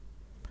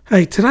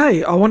Hey,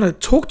 today I want to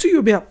talk to you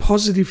about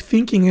positive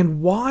thinking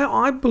and why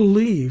I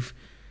believe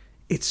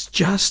it's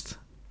just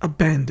a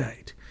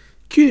band-aid.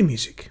 Cue the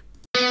music.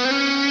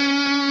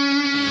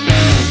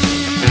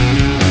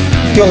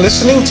 You're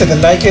listening to the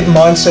Naked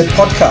Mindset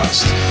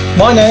Podcast.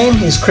 My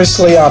name is Chris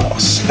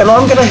Lianos, and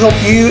I'm going to help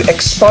you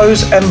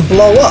expose and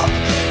blow up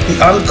the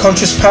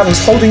unconscious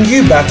patterns holding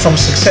you back from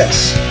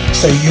success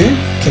so you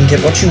can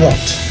get what you want.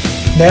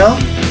 Now,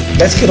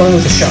 let's get on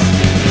with the show.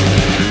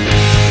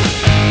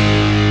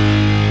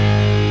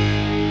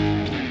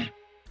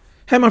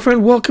 Hey my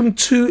friend, welcome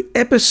to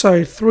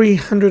episode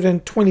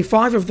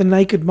 325 of the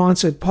Naked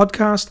Mindset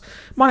Podcast.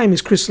 My name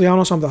is Chris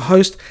Lianos. I'm the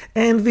host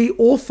and the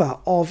author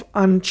of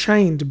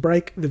Unchained,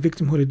 Break the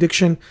Victimhood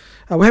Addiction.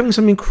 We're having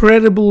some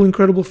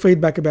incredible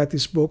feedback about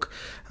this book.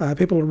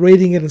 People are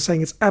reading it and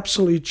saying it's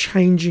absolutely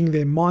changing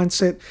their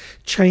mindset,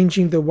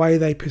 changing the way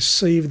they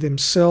perceive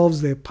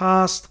themselves, their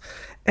past,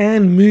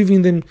 and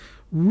moving them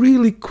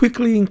really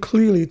quickly and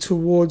clearly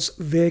towards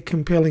their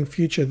compelling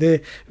future,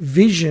 their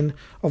vision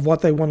of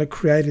what they want to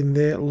create in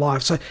their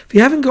life. So if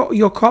you haven't got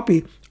your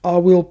copy, I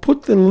will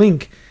put the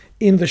link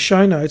in the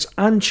show notes.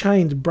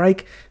 Unchained,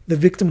 Break the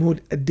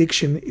Victimhood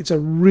Addiction. It's a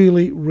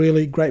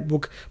really great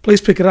book.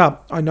 Please pick it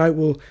up. I know it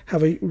will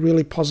have a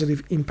really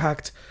positive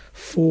impact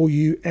for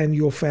you and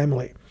your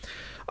family.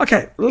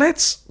 Okay,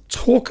 let's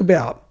talk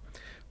about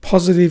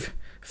positive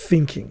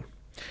thinking.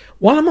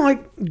 One of my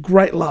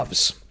great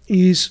loves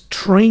is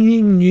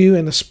training new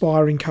and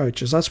aspiring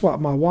coaches. That's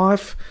what my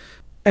wife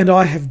and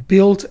I have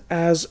built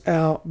as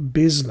our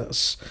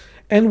business.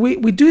 And we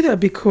do that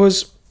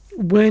because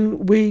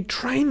when we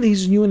train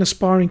these new and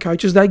aspiring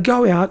coaches, they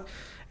go out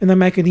and they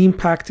make an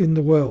impact in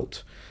the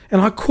world.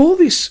 And I call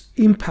this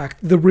impact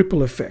the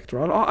ripple effect,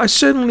 right? I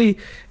certainly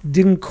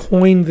didn't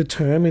coin the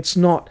term. It's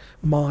not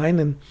mine,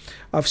 and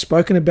I've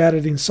spoken about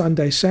it in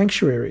Sunday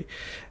Sanctuary.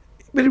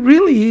 But it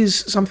really is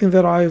something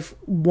that I've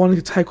wanted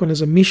to take on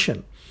as a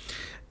mission.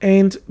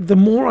 And the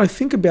more I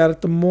think about it,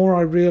 the more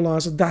I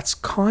realize that that's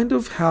kind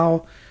of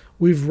how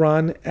we've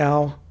run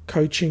our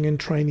coaching and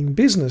training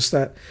business.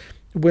 That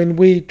when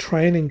we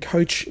train and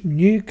coach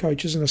new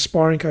coaches and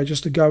aspiring coaches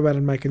to go out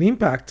and make an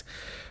impact,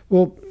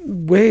 well,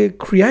 we're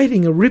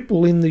creating a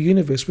ripple in the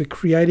universe. We're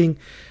creating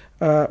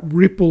a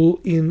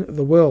ripple in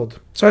the world.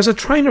 So as a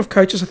trainer of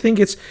coaches, I think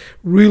it's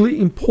really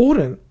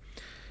important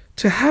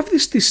to have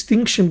this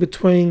distinction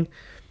between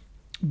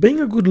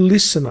being a good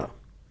listener,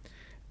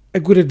 a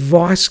good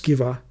advice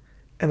giver,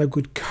 and a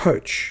good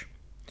coach.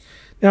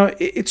 Now,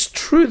 it's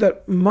true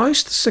that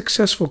most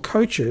successful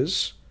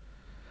coaches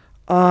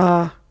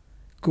are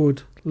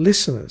good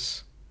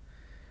listeners.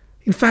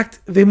 In fact,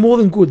 they're more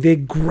than good, they're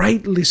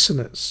great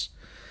listeners.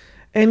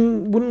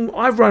 And when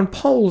I've run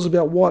polls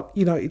about what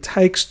it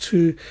takes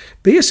to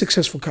be a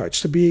successful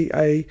coach, to be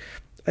a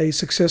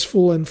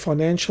successful and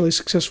financially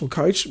successful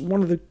coach,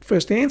 one of the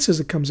first answers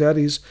that comes out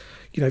is,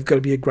 you've got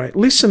to be a great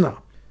listener.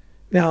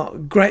 Now,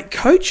 great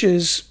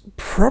coaches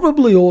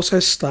probably also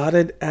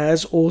started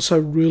as also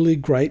really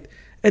great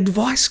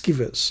advice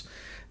givers.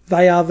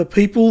 They are the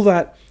people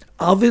that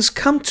others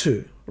come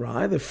to,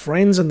 right? The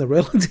friends and the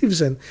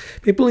relatives and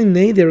people in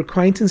need, their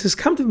acquaintances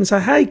come to them and say,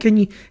 hey, can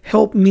you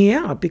help me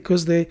out?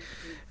 Because they've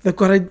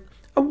got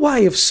a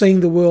way of seeing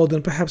the world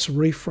and perhaps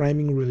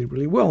reframing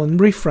really well. And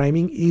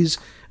reframing is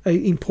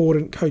an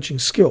important coaching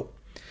skill.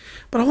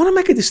 But I want to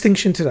make a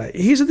distinction today.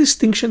 Here's a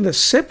distinction that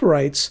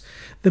separates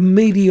the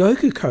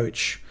mediocre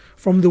coach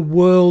from the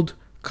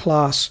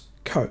world-class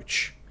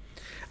coach.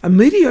 A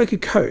mediocre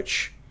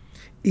coach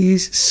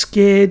is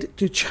scared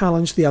to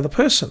challenge the other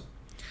person.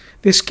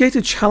 They're scared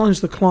to challenge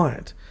the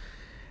client.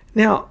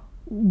 Now,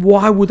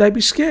 why would they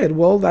be scared?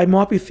 Well, they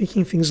might be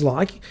thinking things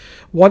like,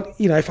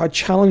 if I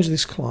challenge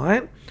this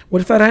client,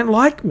 what if they don't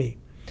like me?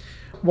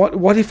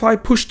 What if I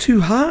push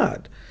too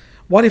hard?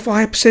 What if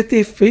I upset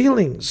their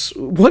feelings?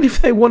 What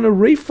if they want a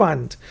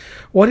refund?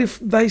 What if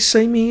they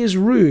see me as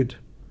rude?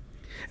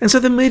 And so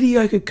the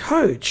mediocre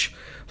coach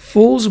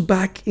falls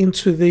back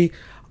into the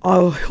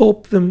I'll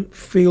help them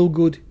feel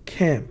good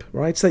camp,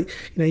 right? So,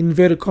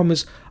 inverted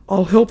commas,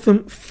 I'll help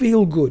them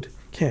feel good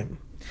camp.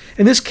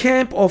 And this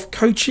camp of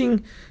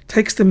coaching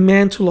takes the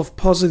mantle of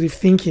positive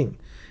thinking,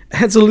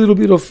 adds a little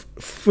bit of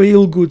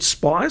feel good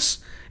spice,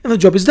 and the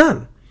job is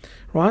done,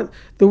 right?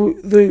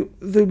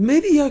 The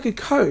mediocre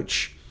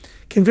coach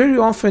can very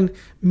often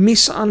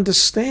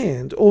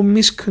misunderstand or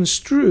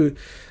misconstrue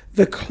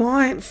the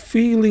client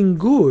feeling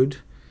good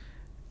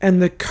and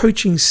the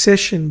coaching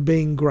session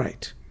being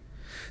great.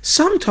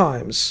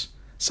 Sometimes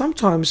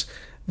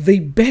the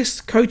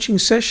best coaching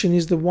session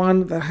is the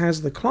one that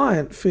has the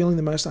client feeling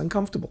the most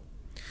uncomfortable.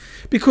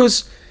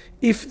 Because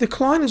if the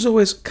client is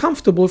always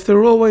comfortable, if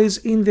they're always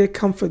in their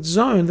comfort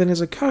zone, then as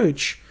a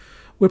coach,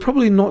 we're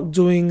probably not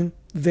doing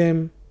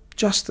them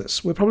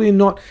justice. We're probably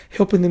not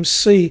helping them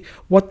see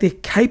what they're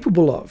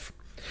capable of.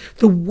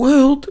 The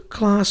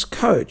world-class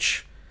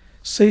coach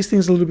sees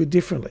things a little bit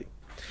differently.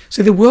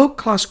 So the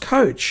world-class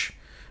coach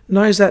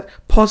knows that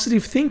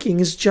positive thinking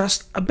is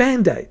just a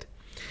band-aid.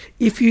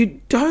 If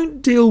you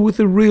don't deal with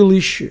the real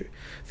issue,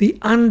 the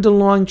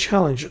underlying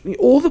challenge.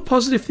 All the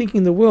positive thinking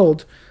in the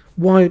world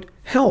won't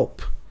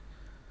help.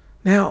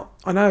 Now,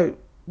 I know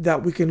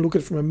that we can look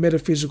at it from a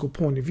metaphysical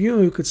point of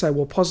view. You could say,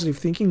 well, positive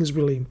thinking is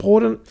really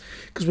important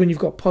because when you've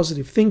got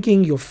positive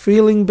thinking, you're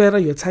feeling better,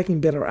 you're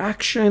taking better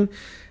action.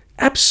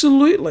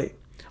 Absolutely.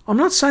 I'm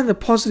not saying that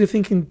positive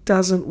thinking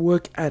doesn't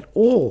work at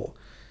all,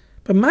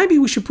 but maybe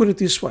we should put it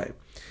this way.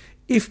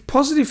 If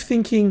positive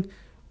thinking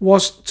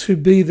was to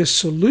be the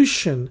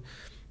solution,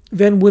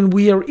 then when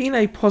we are in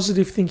a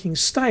positive thinking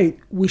state,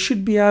 we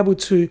should be able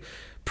to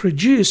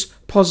produce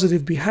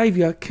positive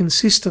behavior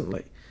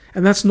consistently.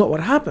 And that's not what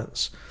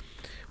happens.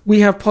 We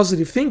have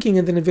positive thinking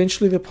and then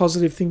eventually the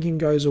positive thinking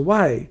goes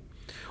away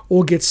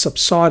or gets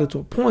subsided to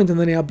a point and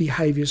then our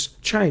behaviors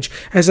change.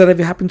 Has that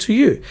ever happened to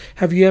you?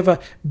 Have you ever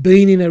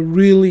been in a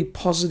really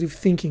positive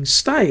thinking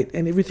state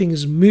and everything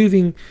is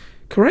moving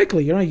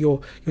correctly?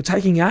 You're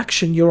taking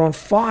action, you're on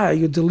fire,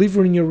 you're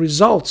delivering your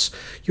results,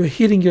 you're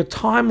hitting your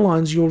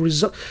timelines, your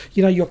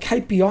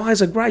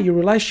KPIs are great, your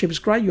relationship is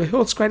great, your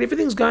health's great,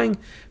 everything's going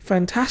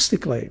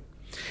fantastically.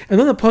 And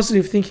then the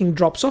positive thinking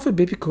drops off a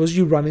bit because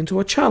you run into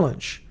a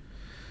challenge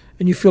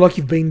and you feel like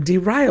you've been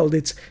derailed.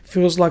 It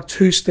feels like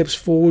 2 steps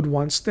forward,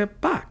 1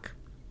 step back.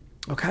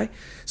 Okay?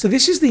 So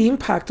this is the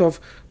impact of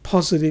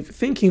positive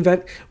thinking,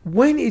 that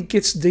when it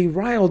gets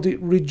derailed,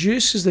 it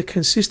reduces the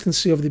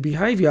consistency of the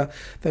behavior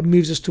that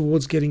moves us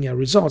towards getting our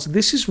results.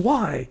 This is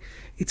why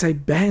it's a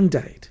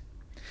band-aid.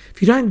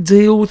 If you don't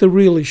deal with the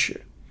real issue,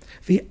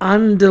 the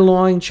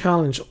underlying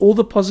challenge, all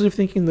the positive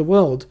thinking in the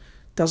world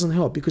doesn't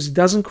help because it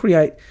doesn't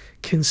create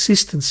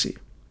consistency.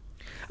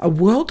 A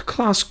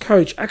world-class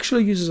coach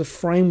actually uses a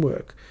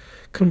framework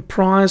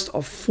comprised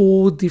of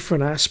 4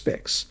 different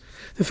aspects.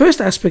 The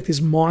first aspect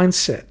is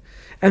mindset,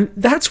 and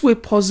that's where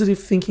positive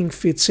thinking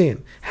fits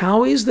in.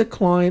 How is the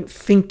client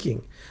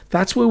thinking?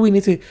 That's where we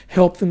need to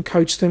help them,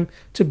 coach them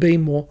to be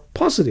more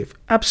positive.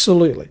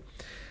 Absolutely.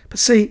 But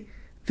see,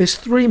 there's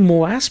 3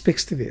 more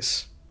aspects to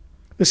this.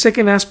 The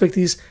second aspect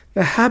is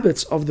the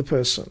habits of the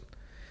person.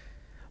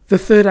 The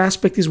third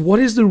aspect is what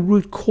is the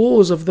root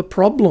cause of the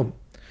problem?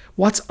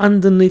 What's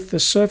underneath the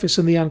surface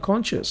and the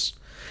unconscious?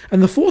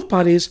 And the fourth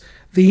part is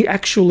the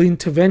actual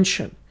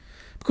intervention.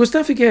 Because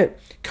don't forget,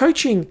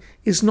 coaching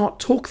is not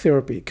talk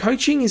therapy.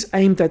 Coaching is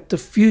aimed at the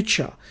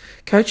future.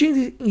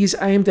 Coaching is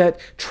aimed at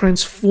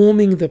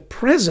transforming the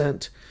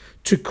present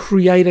to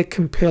create a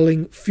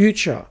compelling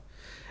future.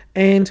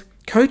 And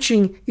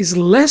coaching is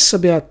less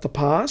about the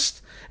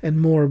past and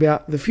more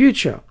about the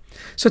future.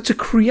 So to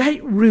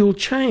create real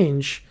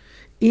change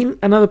in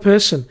another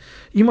person,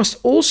 you must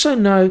also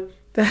know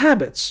the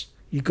habits.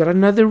 You've got to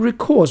know the root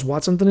cause,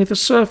 what's underneath the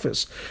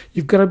surface.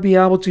 You've got to be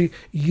able to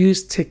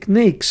use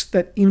techniques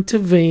that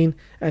intervene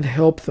and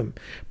help them.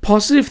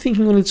 Positive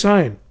thinking on its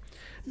own,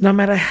 no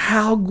matter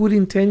how good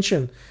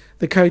intention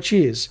the coach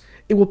is,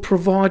 it will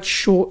provide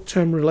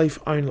short-term relief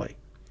only.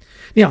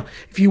 Now,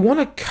 if you want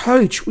to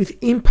coach with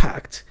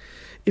impact,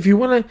 if you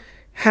want to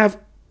have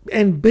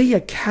and be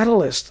a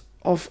catalyst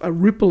of a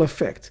ripple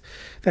effect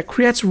that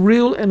creates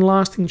real and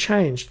lasting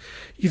change,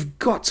 you've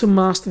got to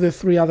master the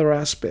 3 other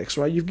aspects,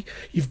 right?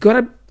 You've got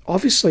to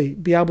obviously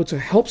be able to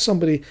help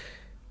somebody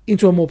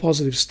into a more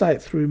positive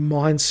state through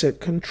mindset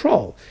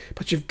control,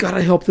 but you've got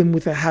to help them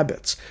with their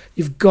habits.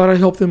 You've got to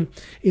help them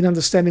in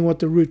understanding what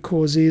the root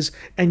cause is,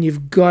 and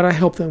you've got to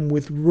help them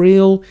with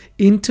real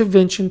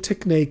intervention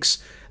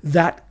techniques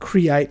that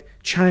create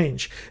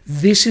change.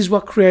 This is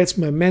what creates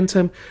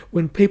momentum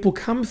when people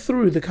come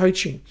through the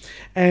coaching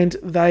and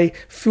they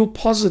feel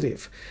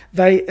positive.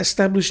 They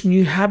establish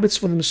new habits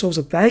for themselves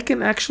that they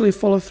can actually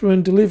follow through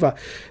and deliver.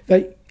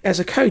 As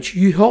a coach,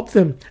 you help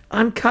them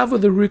uncover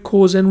the root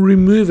cause and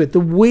remove it, the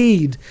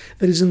weed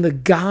that is in the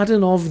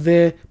garden of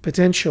their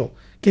potential.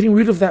 Getting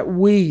rid of that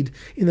weed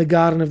in the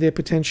garden of their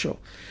potential.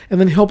 And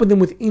then helping them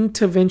with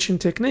intervention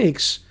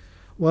techniques.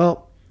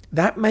 Well,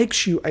 that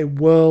makes you a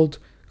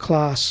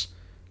world-class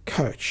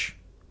coach.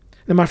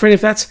 Now, my friend, if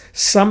that's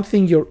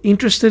something you're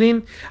interested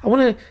in, I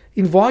want to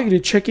invite you to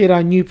check out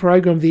our new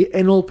program, the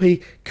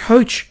NLP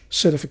Coach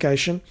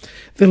Certification.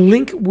 The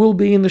link will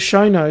be in the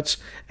show notes,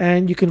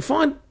 and you can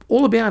find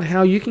all about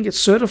how you can get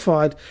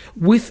certified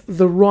with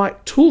the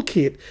right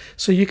toolkit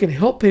so you can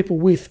help people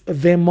with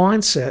their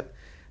mindset,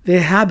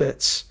 their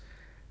habits,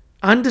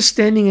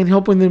 understanding and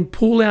helping them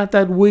pull out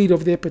that weed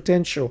of their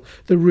potential,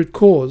 the root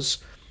cause,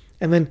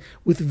 and then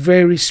with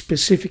very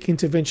specific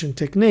intervention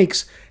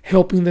techniques,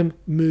 helping them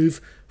move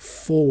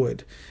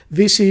forward.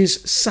 This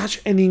is such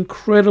an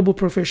incredible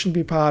profession to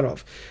be part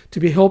of,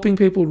 to be helping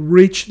people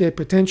reach their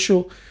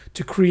potential,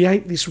 to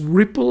create this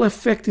ripple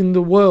effect in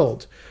the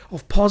world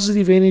of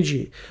positive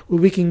energy where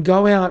we can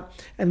go out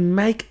and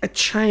make a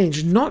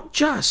change, not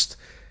just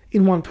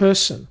in one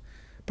person,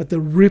 but the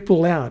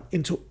ripple out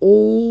into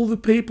all the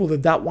people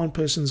that one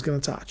person is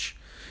going to touch.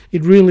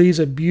 It really is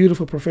a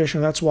beautiful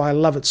profession. That's why I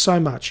love it so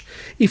much.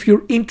 If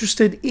you're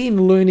interested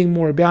in learning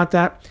more about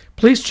that,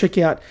 please check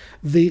out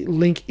the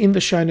link in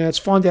the show notes.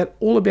 Find out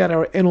all about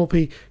our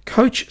NLP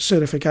coach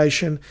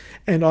certification,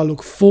 and I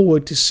look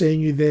forward to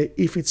seeing you there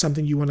if it's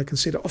something you want to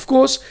consider. Of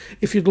course,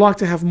 if you'd like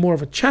to have more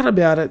of a chat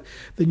about it,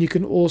 then you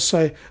can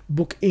also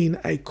book in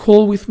a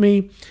call with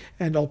me,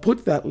 and I'll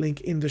put that link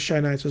in the show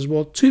notes as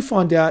well to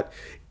find out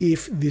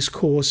if this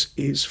course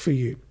is for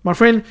you. My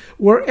friend,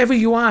 wherever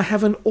you are,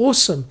 have an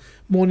awesome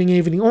morning,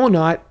 evening, or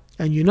night,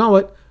 and you know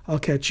it, I'll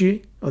catch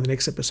you on the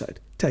next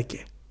episode. Take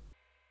care.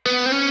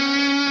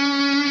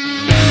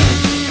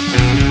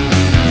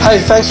 Hey,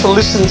 thanks for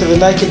listening to the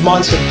Naked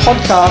Mindset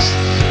podcast.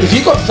 If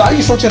you got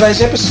value from today's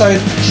episode,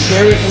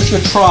 share it with your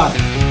tribe.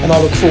 And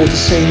I look forward to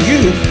seeing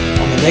you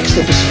on the next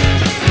episode.